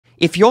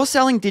If you're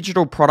selling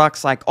digital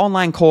products like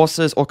online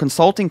courses or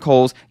consulting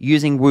calls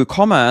using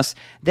WooCommerce,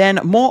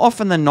 then more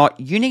often than not,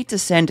 you need to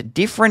send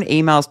different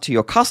emails to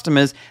your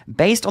customers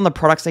based on the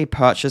products they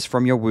purchase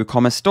from your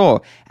WooCommerce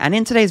store. And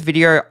in today's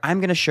video,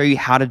 I'm going to show you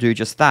how to do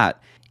just that.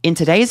 In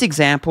today's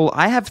example,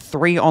 I have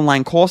 3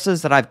 online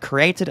courses that I've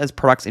created as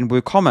products in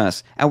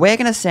WooCommerce, and we're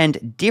going to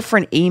send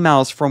different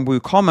emails from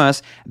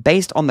WooCommerce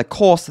based on the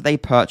course that they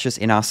purchase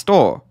in our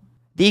store.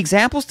 The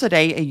examples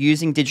today are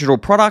using digital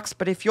products,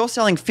 but if you're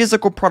selling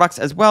physical products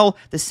as well,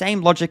 the same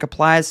logic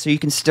applies, so you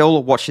can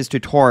still watch this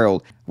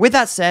tutorial. With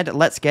that said,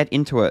 let's get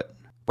into it.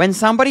 When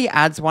somebody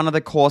adds one of the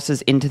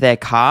courses into their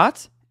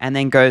cart and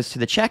then goes to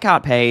the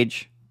checkout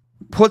page,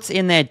 puts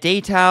in their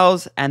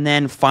details, and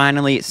then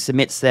finally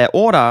submits their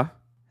order,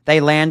 they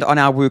land on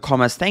our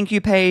WooCommerce thank you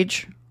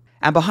page,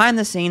 and behind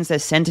the scenes, they're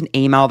sent an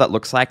email that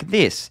looks like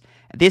this.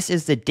 This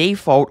is the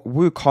default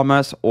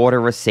WooCommerce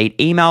order receipt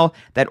email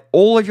that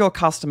all of your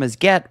customers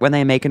get when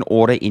they make an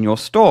order in your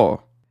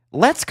store.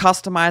 Let's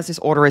customize this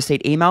order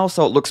receipt email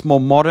so it looks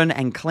more modern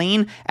and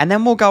clean, and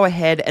then we'll go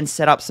ahead and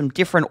set up some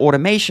different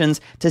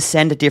automations to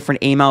send different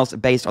emails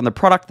based on the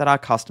product that our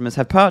customers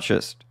have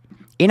purchased.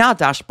 In our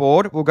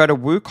dashboard, we'll go to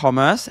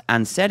WooCommerce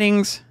and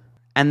Settings,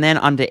 and then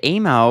under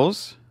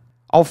Emails,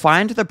 I'll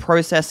find the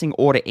processing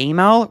order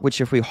email,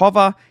 which if we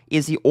hover,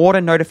 is the order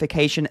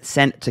notification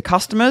sent to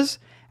customers.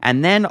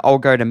 And then I'll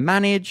go to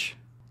Manage,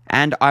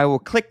 and I will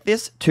click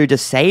this to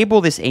disable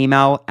this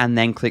email and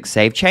then click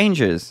Save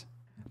Changes.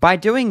 By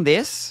doing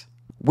this,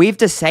 we've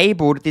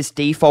disabled this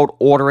default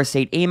order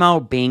receipt email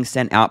being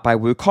sent out by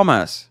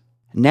WooCommerce.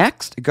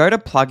 Next, go to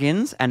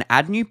Plugins and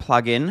add new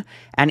plugin,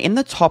 and in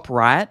the top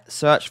right,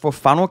 search for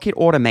FunnelKit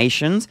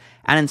Automations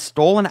and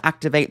install and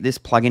activate this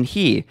plugin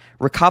here.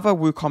 Recover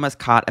WooCommerce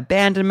Cart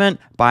Abandonment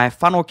by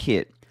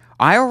FunnelKit.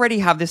 I already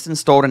have this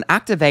installed and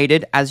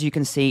activated, as you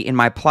can see in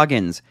my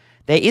plugins.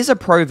 There is a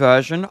pro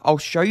version. I'll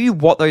show you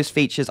what those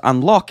features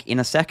unlock in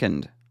a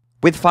second.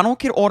 With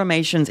FunnelKit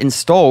Automations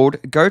installed,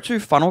 go to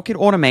FunnelKit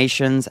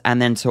Automations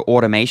and then to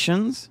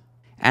Automations,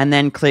 and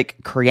then click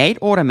Create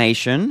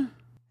Automation,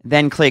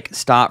 then click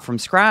Start from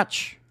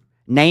Scratch,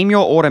 name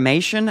your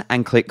automation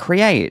and click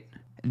Create.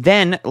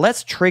 Then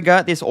let's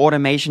trigger this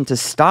automation to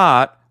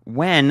start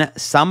when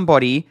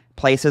somebody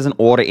places an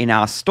order in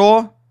our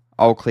store.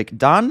 I'll click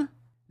Done.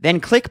 Then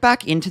click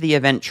back into the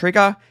event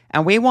trigger,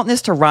 and we want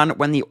this to run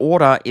when the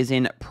order is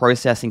in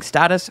processing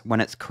status when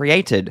it's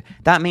created.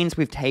 That means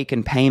we've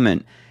taken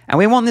payment. And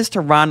we want this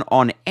to run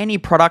on any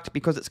product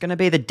because it's going to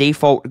be the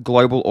default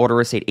global order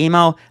receipt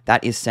email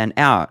that is sent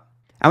out.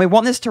 And we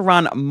want this to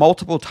run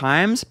multiple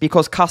times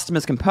because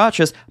customers can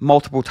purchase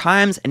multiple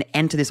times and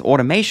enter this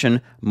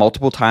automation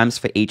multiple times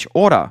for each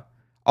order.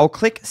 I'll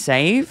click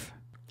Save.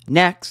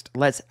 Next,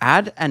 let's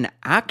add an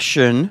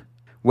action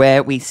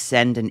where we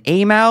send an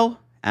email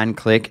and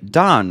click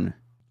Done.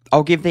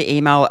 I'll give the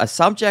email a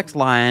subject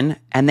line,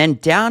 and then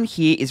down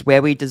here is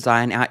where we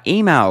design our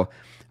email.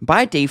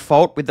 By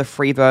default, with the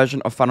free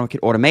version of FunnelKit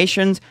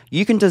Automations,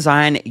 you can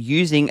design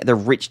using the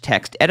rich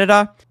text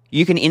editor.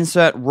 You can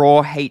insert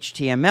raw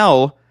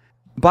HTML,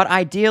 but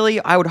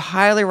ideally, I would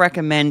highly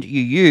recommend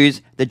you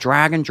use the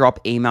drag and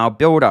drop email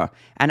builder.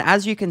 And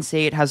as you can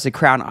see, it has the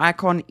crown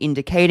icon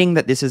indicating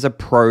that this is a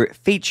pro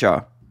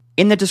feature.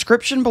 In the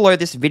description below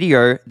this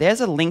video, there's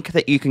a link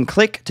that you can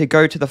click to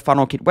go to the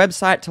FunnelKit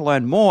website to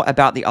learn more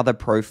about the other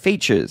pro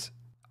features.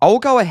 I'll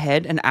go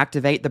ahead and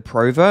activate the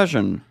pro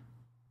version.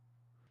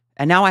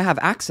 And now I have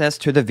access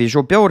to the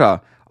visual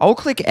builder. I'll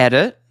click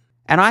Edit,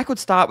 and I could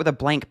start with a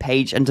blank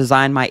page and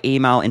design my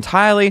email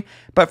entirely,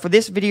 but for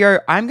this video,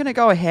 I'm going to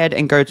go ahead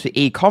and go to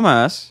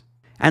e-commerce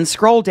and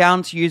scroll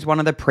down to use one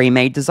of the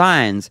pre-made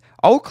designs.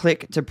 I'll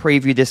click to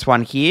preview this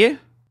one here.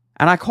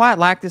 And I quite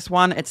like this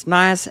one. It's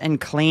nice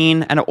and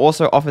clean, and it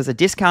also offers a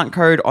discount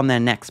code on their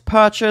next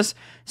purchase.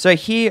 So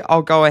here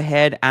I'll go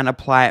ahead and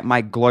apply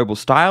my global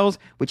styles,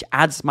 which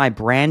adds my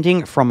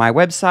branding from my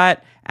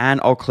website,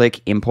 and I'll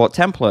click Import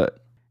Template.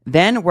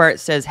 Then where it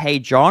says, Hey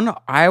John,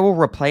 I will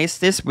replace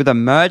this with a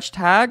merge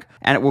tag,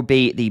 and it will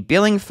be the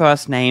billing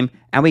first name,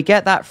 and we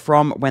get that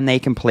from when they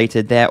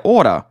completed their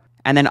order.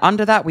 And then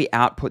under that, we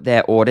output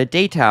their order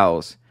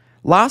details.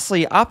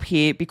 Lastly, up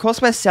here,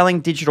 because we're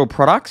selling digital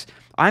products,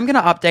 I'm going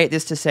to update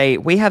this to say,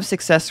 we have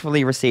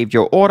successfully received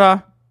your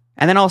order.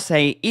 And then I'll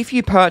say, if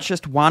you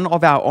purchased one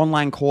of our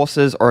online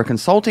courses or a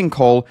consulting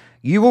call,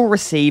 you will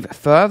receive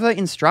further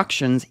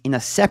instructions in a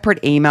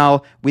separate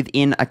email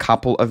within a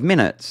couple of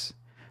minutes.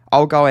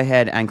 I'll go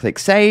ahead and click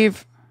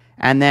Save,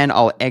 and then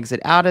I'll exit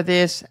out of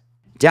this.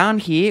 Down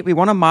here, we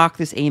want to mark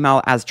this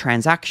email as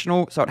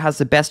transactional, so it has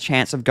the best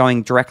chance of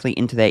going directly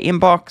into their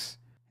inbox.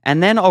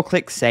 And then I'll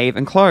click Save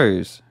and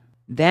Close.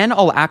 Then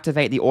I'll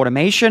activate the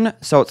automation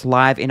so it's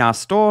live in our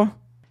store.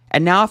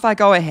 And now if I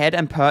go ahead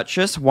and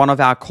purchase one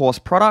of our course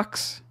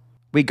products,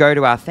 we go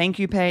to our thank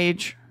you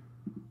page.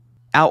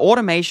 Our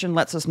automation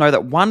lets us know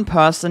that one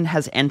person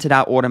has entered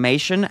our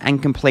automation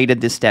and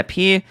completed this step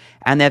here,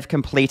 and they've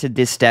completed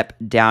this step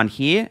down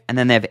here, and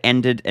then they've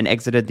ended and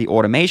exited the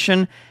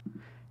automation.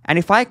 And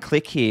if I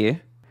click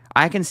here,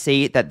 I can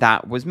see that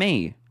that was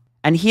me.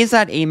 And here's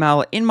that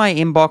email in my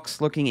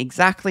inbox looking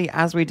exactly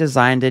as we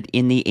designed it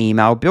in the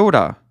email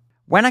builder.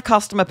 When a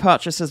customer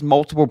purchases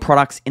multiple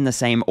products in the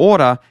same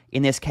order,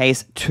 in this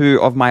case,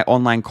 2 of my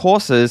online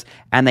courses,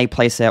 and they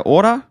place their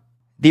order,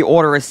 the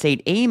order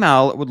receipt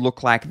email would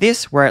look like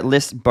this, where it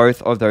lists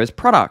both of those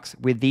products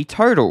with the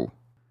total.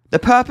 The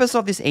purpose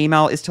of this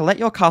email is to let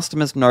your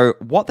customers know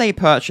what they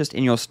purchased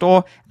in your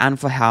store and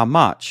for how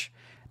much.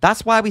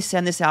 That's why we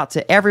send this out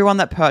to everyone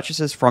that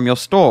purchases from your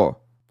store.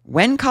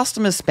 When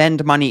customers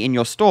spend money in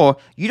your store,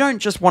 you don't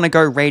just want to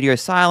go radio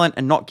silent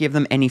and not give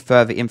them any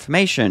further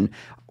information.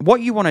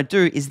 What you want to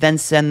do is then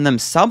send them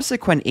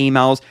subsequent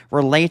emails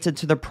related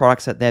to the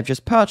products that they've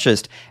just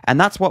purchased. And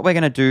that's what we're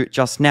going to do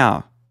just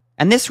now.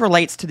 And this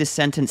relates to this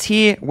sentence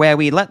here where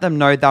we let them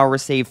know they'll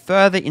receive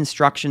further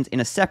instructions in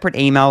a separate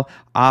email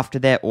after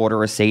their order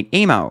receipt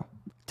email.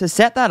 To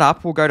set that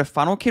up, we'll go to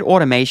FunnelKit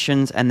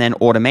Automations and then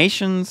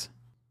Automations.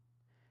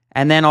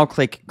 And then I'll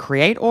click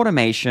Create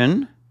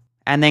Automation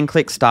and then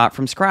click Start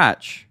from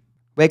Scratch.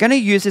 We're going to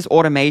use this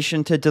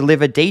automation to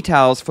deliver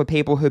details for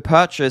people who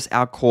purchase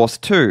our Course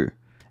 2.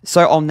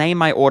 So I'll name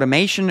my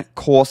automation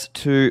Course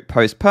 2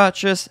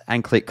 Post-Purchase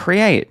and click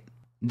Create.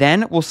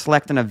 Then we'll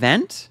select an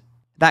event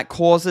that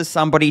causes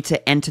somebody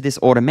to enter this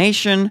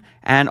automation,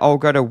 and I'll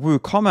go to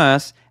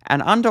WooCommerce,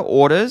 and under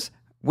orders,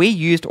 we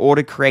used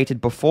order created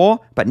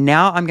before, but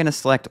now I'm going to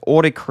select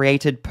order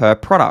created per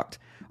product.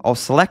 I'll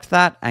select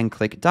that and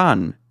click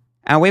Done.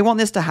 And we want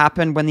this to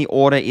happen when the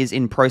order is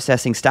in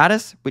processing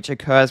status, which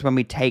occurs when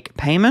we take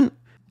payment.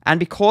 And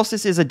because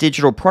this is a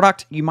digital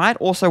product, you might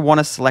also want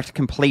to select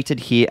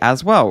completed here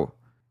as well.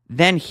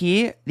 Then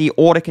here, the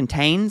order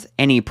contains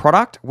any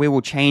product. We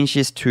will change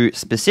this to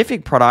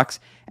specific products.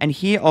 And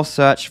here I'll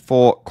search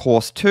for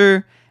Course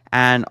 2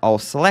 and I'll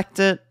select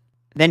it.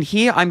 Then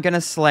here I'm going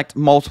to select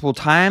multiple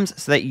times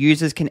so that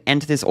users can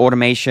enter this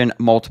automation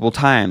multiple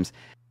times.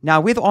 Now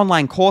with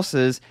online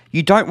courses,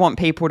 you don't want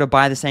people to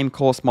buy the same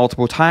course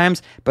multiple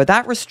times, but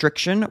that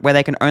restriction where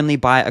they can only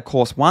buy a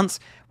course once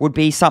would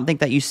be something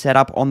that you set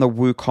up on the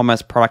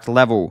WooCommerce product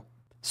level.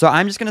 So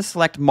I'm just going to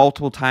select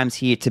multiple times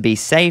here to be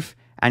safe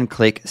and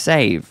click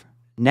Save.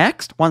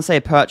 Next, once they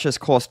purchase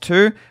Course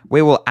 2,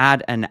 we will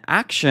add an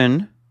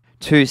action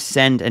to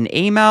send an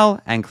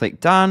email and click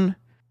Done.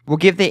 We'll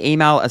give the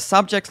email a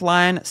subject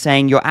line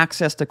saying your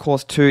access to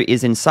Course 2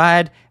 is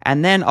inside,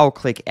 and then I'll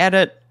click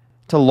Edit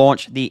to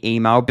launch the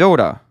email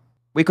builder.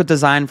 We could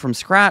design from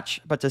scratch,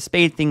 but to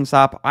speed things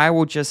up, I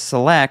will just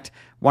select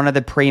one of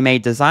the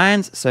pre-made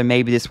designs. So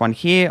maybe this one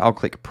here, I'll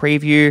click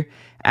Preview,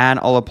 and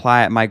I'll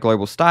apply my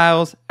global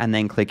styles, and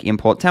then click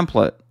Import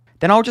Template.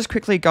 Then I'll just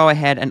quickly go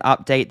ahead and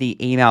update the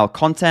email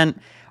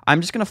content. I'm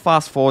just going to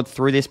fast forward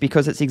through this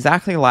because it's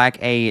exactly like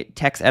a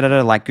text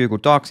editor like Google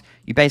Docs.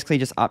 You basically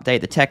just update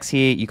the text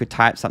here. You could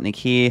type something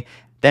here.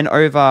 Then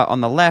over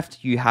on the left,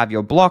 you have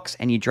your blocks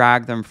and you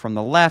drag them from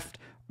the left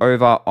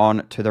over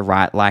on to the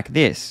right like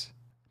this.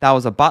 That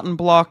was a button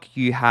block.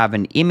 You have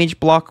an image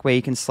block where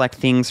you can select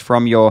things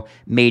from your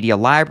media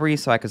library.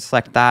 So I could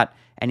select that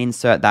and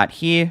insert that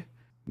here.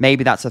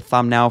 Maybe that's a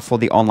thumbnail for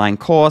the online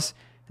course.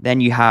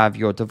 Then you have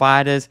your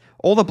dividers.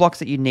 All the blocks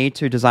that you need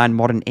to design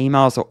modern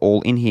emails are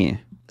all in here.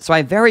 So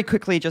I very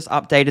quickly just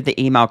updated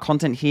the email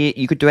content here.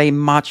 You could do a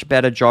much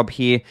better job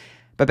here.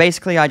 But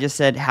basically, I just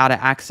said how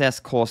to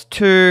access Course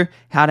 2,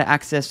 how to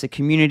access the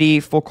community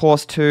for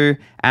Course 2,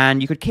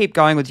 and you could keep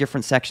going with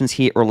different sections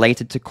here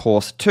related to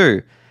Course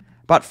 2.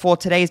 But for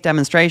today's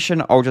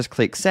demonstration, I'll just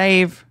click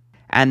Save,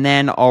 and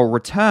then I'll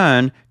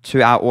return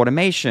to our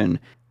automation.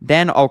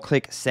 Then I'll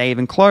click Save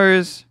and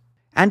Close.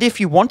 And if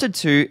you wanted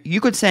to, you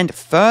could send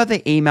further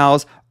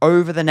emails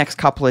over the next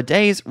couple of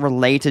days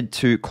related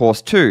to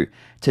Course 2.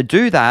 To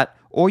do that,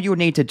 all you'll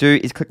need to do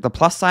is click the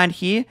plus sign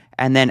here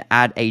and then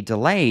add a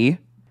delay.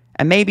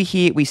 And maybe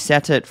here we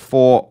set it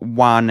for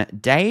 1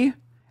 day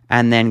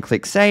and then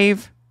click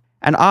Save.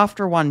 And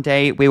after 1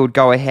 day, we would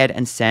go ahead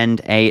and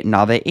send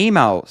another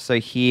email. So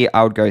here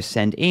I would go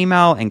Send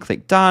Email and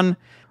click Done.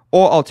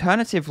 Or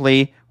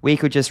alternatively, we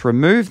could just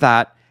remove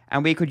that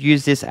and we could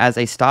use this as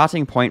a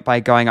starting point by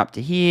going up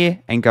to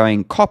here and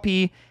going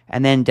Copy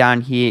and then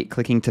down here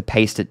clicking to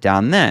paste it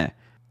down there.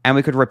 And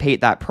we could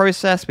repeat that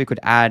process. We could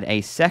add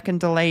a second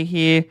delay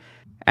here.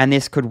 And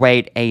this could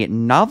wait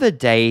another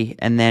day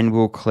and then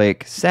we'll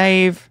click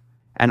Save.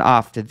 And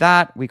after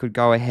that, we could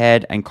go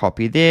ahead and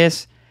copy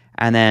this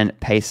and then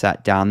paste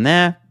that down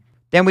there.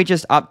 Then we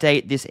just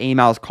update this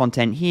email's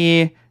content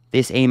here,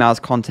 this email's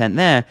content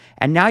there.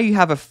 And now you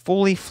have a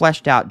fully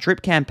fleshed out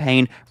drip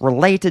campaign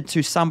related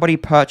to somebody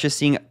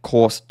purchasing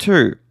Course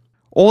 2.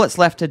 All it's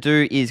left to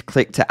do is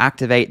click to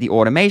activate the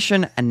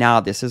automation. And now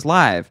this is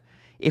live.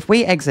 If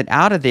we exit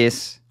out of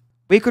this,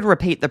 we could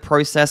repeat the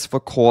process for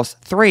Course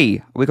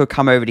 3. We could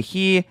come over to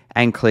here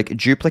and click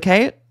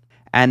Duplicate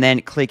and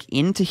then click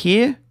into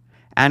here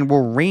and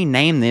we'll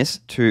rename this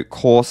to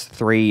Course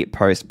 3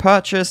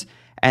 Post-Purchase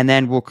and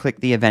then we'll click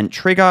the event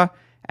trigger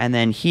and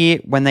then here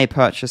when they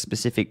purchase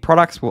specific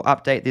products, we'll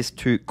update this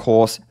to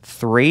Course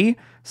 3.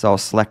 So I'll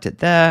select it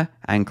there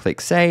and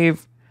click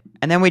Save.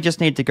 And then we just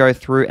need to go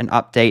through and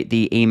update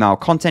the email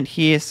content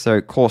here.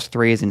 So course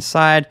 3 is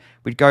inside.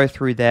 We'd go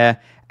through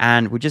there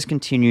and we just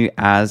continue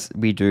as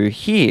we do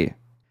here.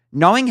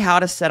 Knowing how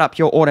to set up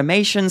your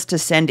automations to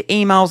send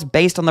emails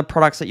based on the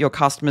products that your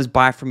customers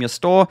buy from your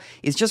store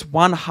is just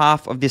one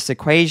half of this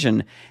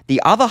equation.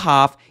 The other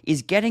half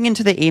is getting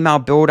into the email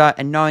builder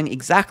and knowing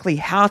exactly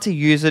how to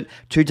use it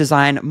to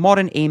design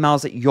modern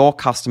emails that your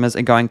customers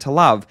are going to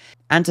love.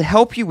 And to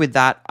help you with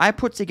that, I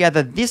put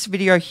together this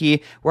video here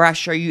where I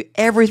show you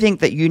everything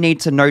that you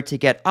need to know to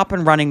get up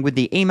and running with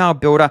the email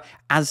builder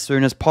as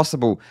soon as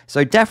possible.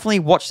 So definitely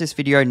watch this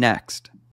video next.